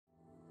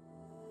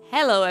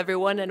Hello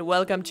everyone and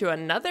welcome to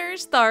another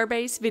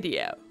Starbase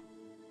video.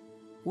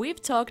 We've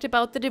talked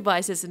about the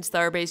devices in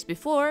Starbase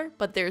before,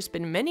 but there's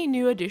been many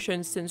new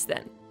additions since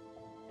then.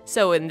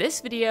 So in this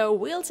video,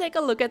 we'll take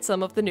a look at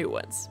some of the new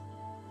ones.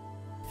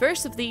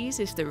 First of these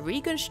is the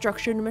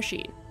Reconstruction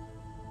Machine.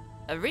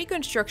 A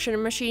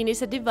Reconstruction Machine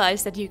is a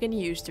device that you can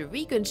use to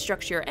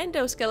reconstruct your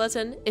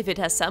endoskeleton if it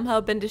has somehow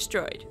been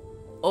destroyed.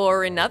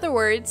 Or in other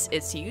words,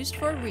 it's used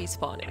for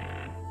respawning.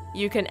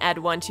 You can add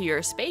one to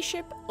your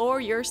spaceship or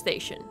your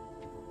station.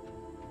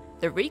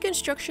 The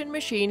Reconstruction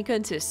Machine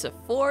consists of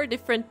 4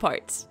 different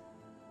parts: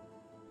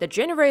 the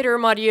Generator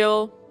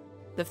module,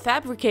 the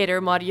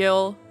Fabricator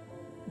module,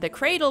 the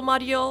Cradle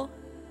module,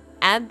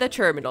 and the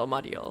Terminal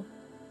module.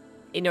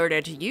 In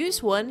order to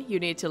use one, you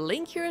need to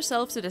link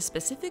yourself to the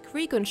specific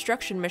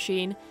Reconstruction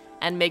Machine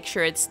and make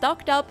sure it's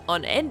stocked up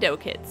on endo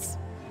kits.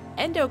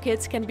 Endo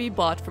kits can be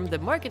bought from the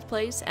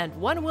marketplace and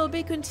one will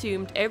be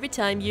consumed every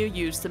time you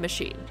use the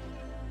machine.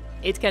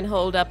 It can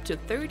hold up to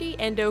 30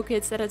 endo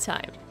kits at a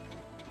time.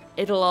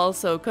 It'll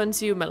also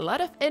consume a lot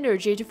of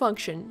energy to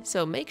function,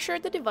 so make sure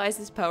the device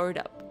is powered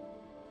up.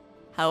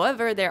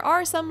 However, there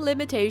are some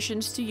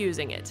limitations to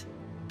using it.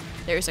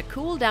 There's a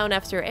cooldown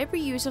after every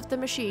use of the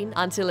machine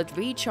until it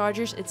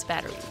recharges its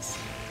batteries.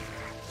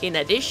 In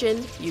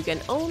addition, you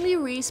can only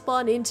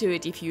respawn into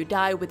it if you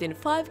die within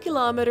 5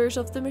 kilometers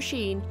of the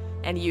machine,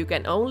 and you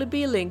can only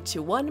be linked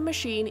to one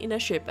machine in a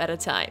ship at a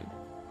time.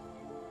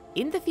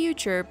 In the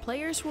future,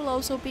 players will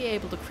also be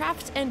able to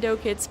craft endo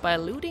kits by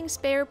looting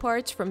spare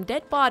parts from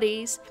dead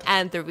bodies,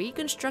 and the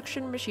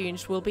reconstruction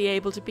machines will be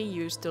able to be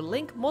used to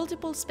link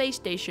multiple space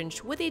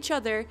stations with each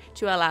other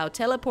to allow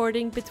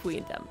teleporting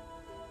between them.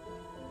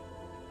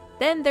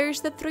 Then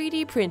there's the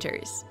 3D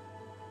printers.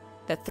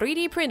 The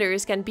 3D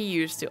printers can be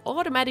used to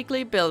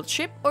automatically build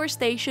ship or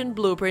station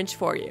blueprints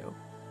for you.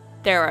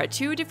 There are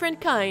 2 different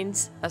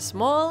kinds, a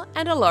small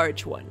and a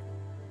large one.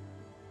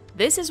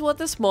 This is what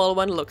the small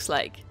one looks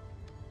like.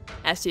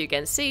 As you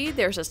can see,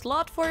 there's a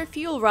slot for a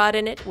fuel rod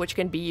in it, which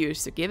can be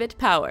used to give it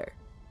power.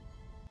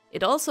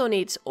 It also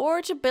needs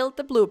ore to build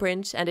the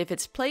blueprint, and if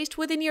it's placed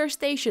within your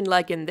station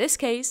like in this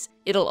case,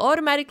 it'll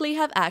automatically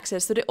have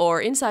access to the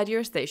ore inside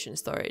your station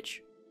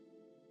storage.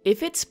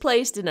 If it's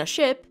placed in a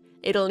ship,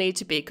 it'll need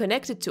to be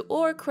connected to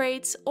ore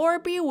crates or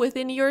be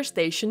within your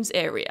station's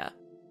area.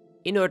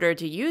 In order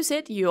to use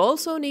it, you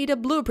also need a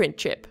blueprint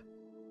chip.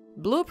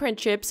 Blueprint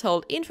chips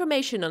hold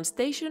information on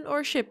station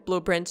or ship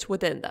blueprints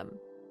within them.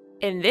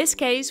 In this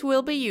case,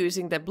 we'll be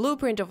using the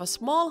blueprint of a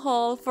small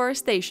hall for a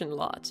station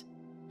lot.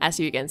 As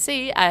you can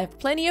see, I have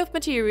plenty of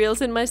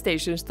materials in my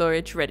station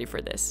storage ready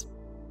for this.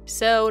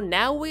 So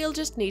now we'll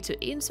just need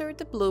to insert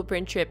the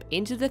blueprint chip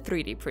into the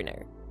 3D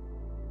printer.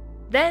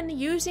 Then,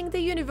 using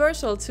the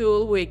universal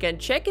tool, we can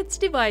check its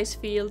device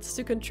fields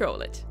to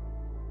control it.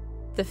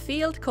 The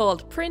field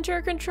called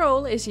Printer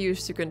Control is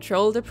used to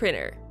control the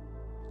printer.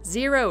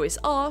 0 is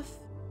off,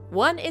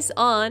 1 is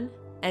on,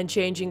 and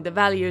changing the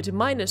value to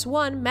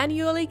 -1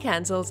 manually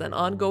cancels an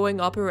ongoing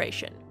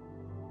operation.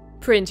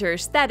 Printer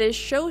status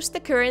shows the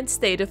current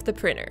state of the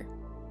printer.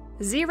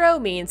 0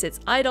 means it's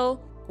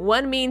idle,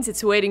 1 means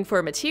it's waiting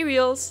for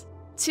materials,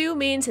 2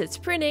 means it's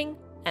printing,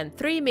 and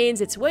 3 means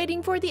it's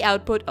waiting for the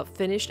output of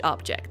finished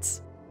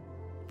objects.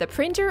 The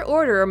printer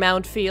order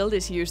amount field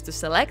is used to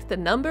select the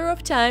number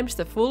of times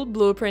the full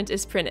blueprint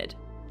is printed.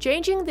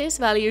 Changing this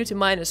value to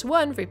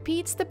 -1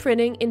 repeats the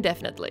printing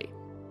indefinitely.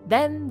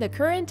 Then, the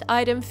current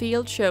item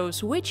field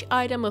shows which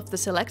item of the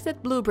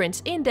selected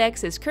blueprint's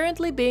index is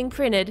currently being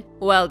printed,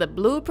 while the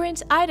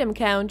blueprint item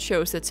count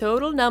shows the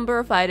total number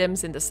of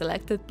items in the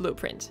selected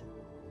blueprint.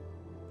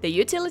 The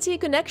utility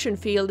connection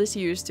field is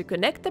used to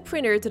connect the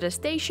printer to the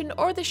station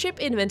or the ship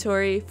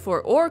inventory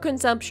for ore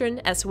consumption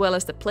as well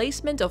as the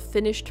placement of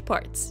finished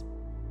parts.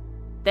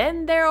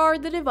 Then there are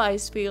the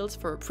device fields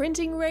for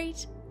printing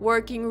rate,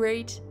 working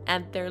rate,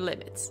 and their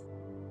limits.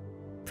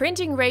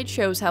 Printing rate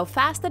shows how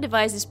fast the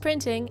device is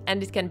printing,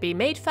 and it can be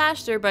made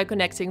faster by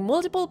connecting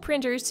multiple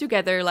printers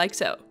together like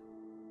so.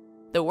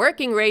 The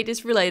working rate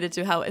is related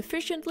to how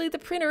efficiently the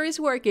printer is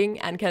working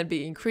and can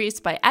be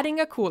increased by adding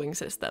a cooling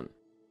system.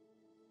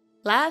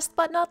 Last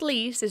but not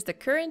least is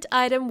the current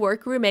item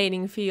work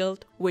remaining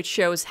field, which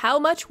shows how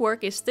much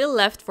work is still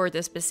left for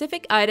the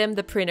specific item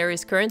the printer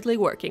is currently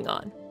working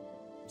on.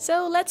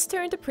 So let's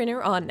turn the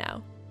printer on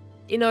now.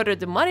 In order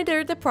to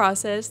monitor the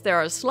process, there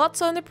are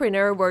slots on the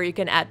printer where you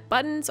can add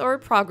buttons or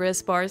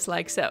progress bars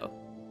like so.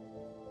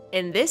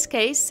 In this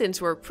case,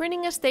 since we're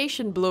printing a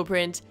station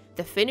blueprint,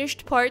 the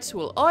finished parts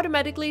will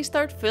automatically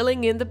start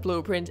filling in the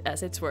blueprint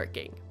as it's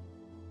working.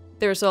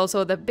 There's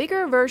also the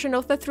bigger version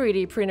of the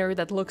 3D printer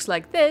that looks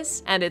like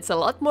this, and it's a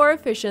lot more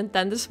efficient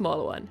than the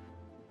small one.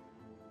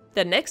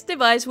 The next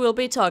device we'll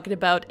be talking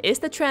about is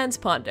the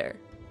Transponder.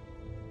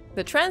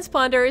 The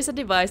Transponder is a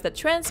device that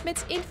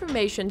transmits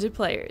information to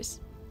players.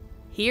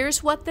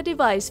 Here's what the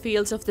device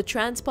fields of the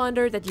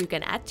transponder that you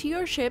can add to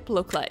your ship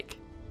look like.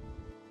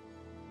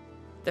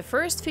 The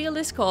first field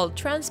is called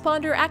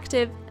Transponder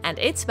Active, and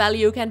its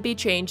value can be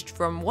changed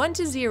from 1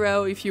 to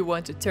 0 if you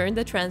want to turn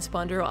the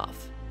transponder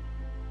off.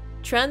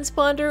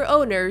 Transponder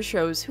owner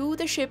shows who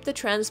the ship the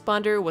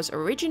transponder was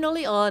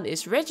originally on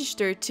is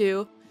registered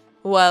to,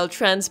 while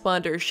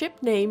transponder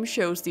ship name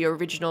shows the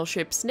original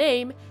ship's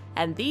name,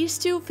 and these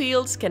two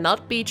fields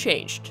cannot be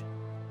changed.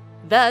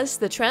 Thus,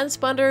 the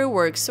transponder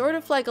works sort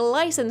of like a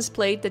license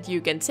plate that you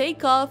can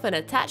take off and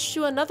attach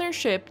to another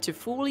ship to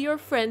fool your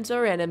friends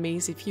or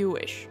enemies if you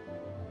wish.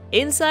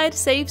 Inside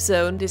Safe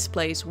Zone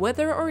displays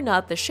whether or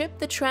not the ship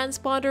the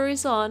transponder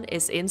is on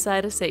is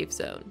inside a safe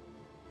zone.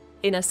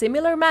 In a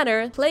similar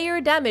manner, player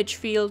damage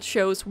field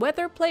shows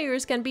whether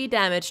players can be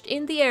damaged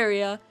in the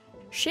area,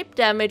 ship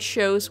damage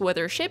shows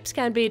whether ships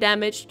can be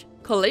damaged,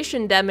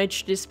 collision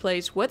damage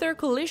displays whether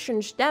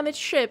collisions damage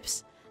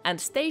ships, and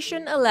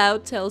station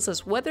allowed tells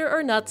us whether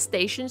or not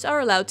stations are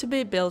allowed to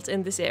be built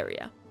in this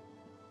area.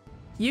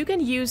 You can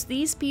use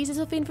these pieces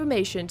of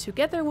information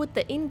together with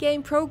the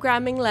in-game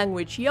programming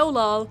language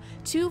YOLOL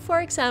to,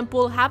 for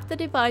example, have the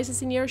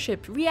devices in your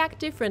ship react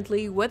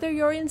differently whether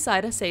you're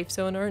inside a safe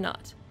zone or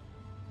not.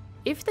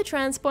 If the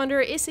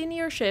transponder is in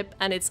your ship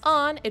and it's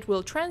on, it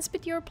will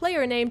transmit your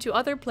player name to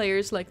other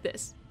players like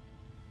this.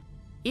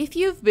 If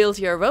you've built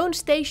your own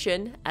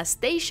station, a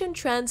station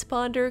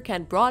transponder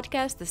can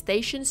broadcast the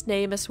station's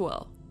name as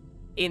well.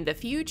 In the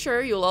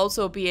future, you'll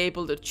also be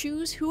able to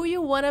choose who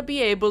you want to be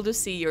able to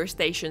see your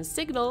station's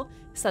signal,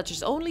 such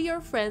as only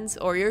your friends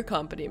or your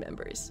company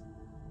members.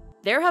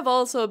 There have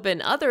also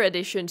been other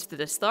additions to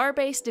the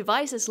Starbase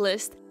devices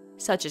list,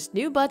 such as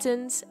new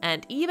buttons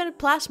and even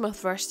plasma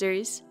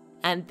thrusters,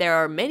 and there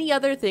are many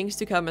other things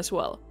to come as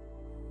well.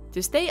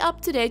 To stay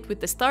up to date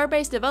with the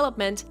Starbase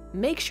development,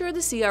 make sure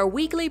to see our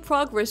weekly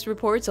progress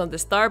reports on the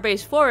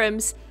Starbase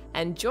forums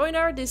and join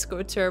our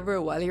Discord server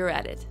while you're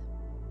at it.